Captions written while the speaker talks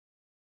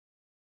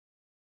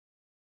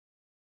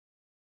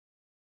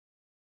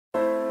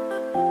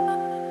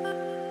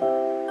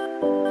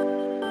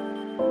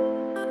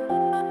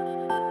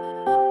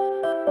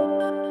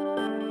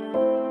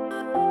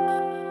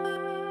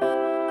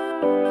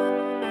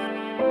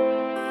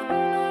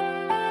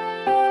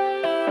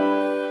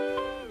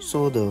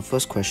So the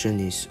first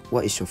question is,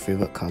 what is your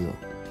favorite color?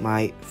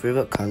 My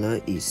favorite color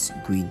is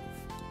green.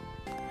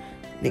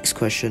 Next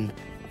question,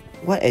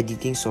 what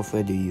editing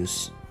software do you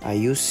use? I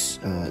use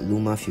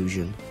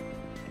LumaFusion.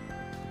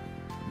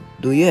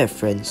 Do you have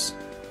friends?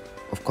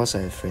 Of course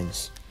I have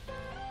friends.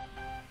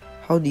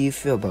 How do you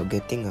feel about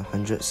getting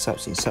 100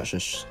 subs in such a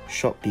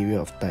short period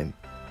of time?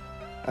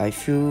 I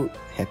feel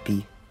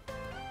happy.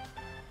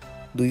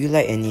 Do you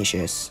like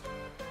NHS?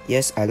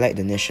 Yes, I like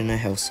the National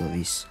Health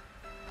Service.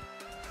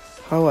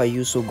 How are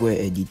you so good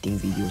at editing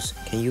videos?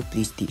 Can you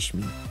please teach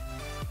me?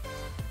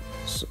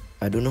 So,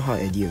 I don't know how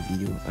to edit a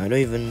video. I don't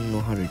even know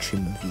how to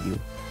trim a video.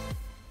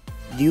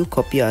 Do you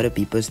copy other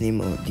people's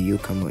name or do you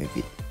come up with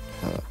it?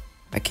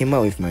 I came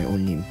up with my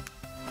own name.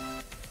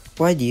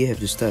 Why do you have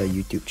to start a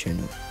YouTube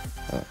channel?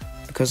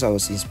 Because I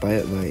was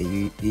inspired by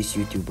this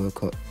YouTuber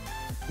called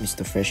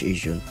Mr. Fresh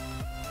Asian.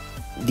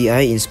 Did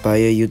I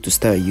inspire you to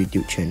start a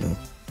YouTube channel?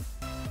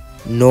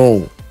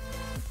 No!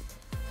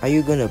 Are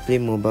you gonna play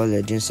Mobile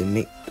Legends and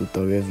make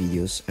tutorial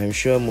videos? I'm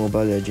sure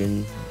Mobile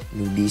Legends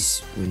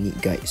newbies will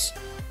need guides.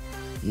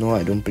 No,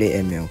 I don't play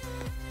ML.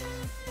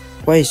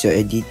 Why is your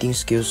editing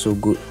skill so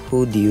good?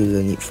 Who do you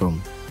learn it from?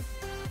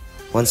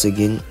 Once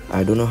again,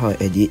 I don't know how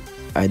to edit.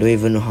 I don't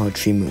even know how to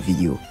trim a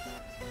video.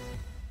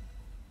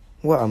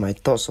 What are my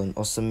thoughts on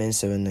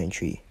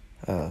AwesomeMan793?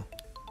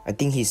 I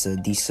think he's a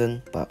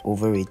decent but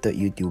overrated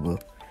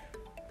YouTuber.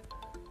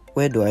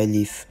 Where do I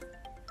live?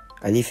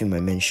 I live in my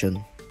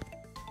mansion.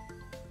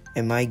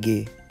 Am I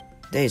gay?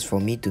 That is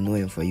for me to know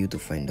and for you to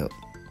find out.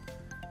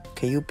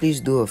 Can you please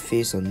do a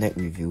face or neck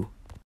review?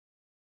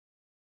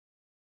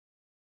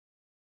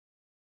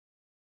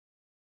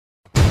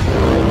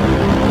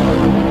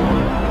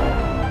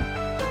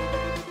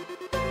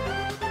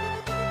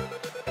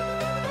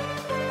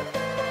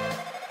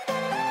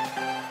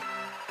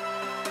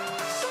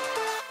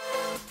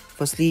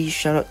 Firstly,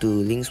 shout out to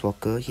Links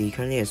Walker. He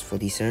currently has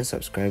 47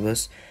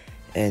 subscribers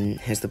and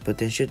has the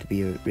potential to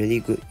be a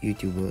really good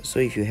YouTuber. So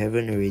if you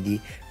haven't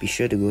already, be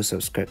sure to go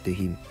subscribe to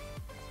him.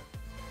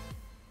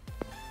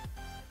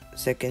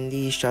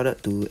 Secondly, shout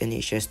out to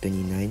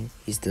NHS29.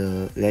 He's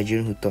the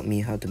legend who taught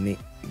me how to make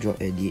drop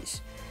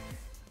edits.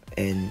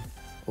 And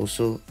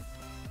also,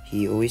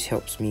 he always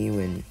helps me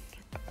when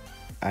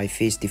I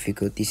face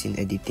difficulties in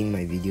editing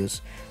my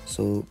videos.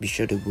 So be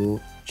sure to go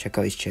check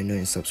out his channel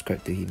and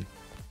subscribe to him.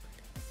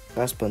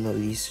 Last but not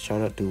least,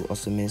 shout out to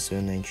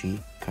AwesomeMan793.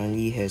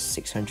 Currently has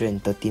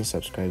 613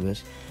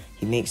 subscribers.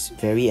 He makes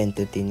very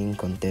entertaining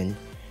content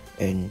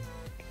and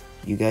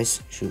you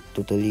guys should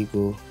totally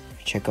go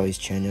check out his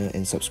channel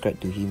and subscribe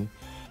to him.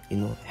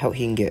 Help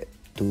him get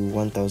to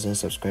 1000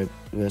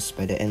 subscribers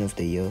by the end of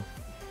the year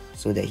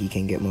so that he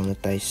can get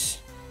monetized.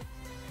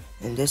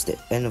 And that's the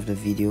end of the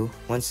video.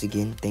 Once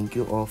again, thank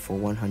you all for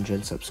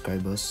 100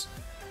 subscribers.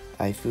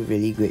 I feel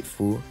really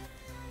grateful.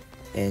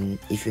 And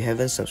if you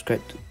haven't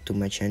subscribed to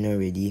my channel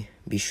already,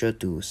 be sure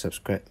to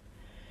subscribe.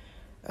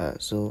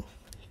 So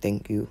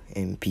thank you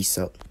and peace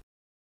out.